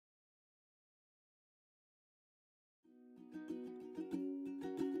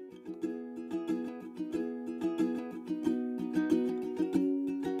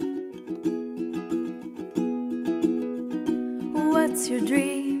What's your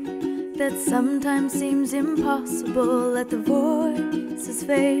dream that sometimes seems impossible? Let the voices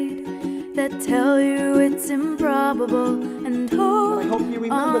fade that tell you it's improbable, and hold I hope you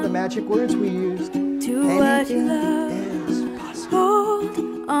remember the magic words we used. To what you love,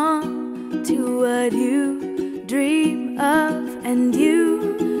 hold on to what you dream of, and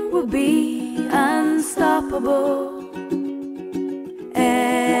you will be unstoppable.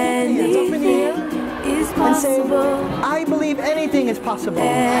 Anything is possible. I believe anything is possible.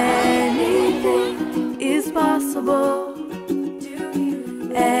 Anything is possible.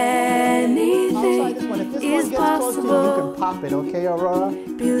 Anything is possible. You can pop it, okay, Aurora?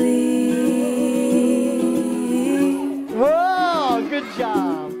 Believe. Whoa, good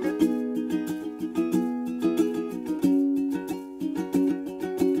job.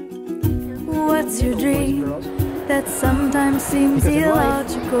 What's your dream that sometimes seems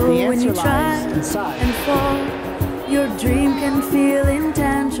illogical? When you try and fall, your dream can feel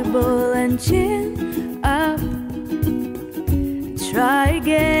intangible. And chin up, try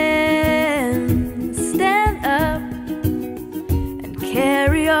again, stand up and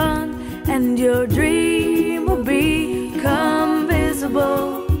carry on, and your dream will become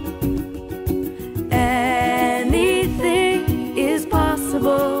visible. Anything is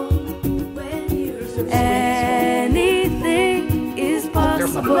possible. Anything is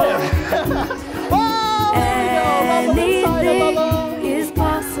possible. Anything is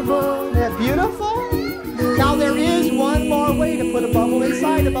possible. Isn't that beautiful? Now there is one more way to put a bubble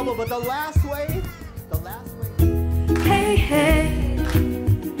inside a bubble, but the last way. Hey, hey.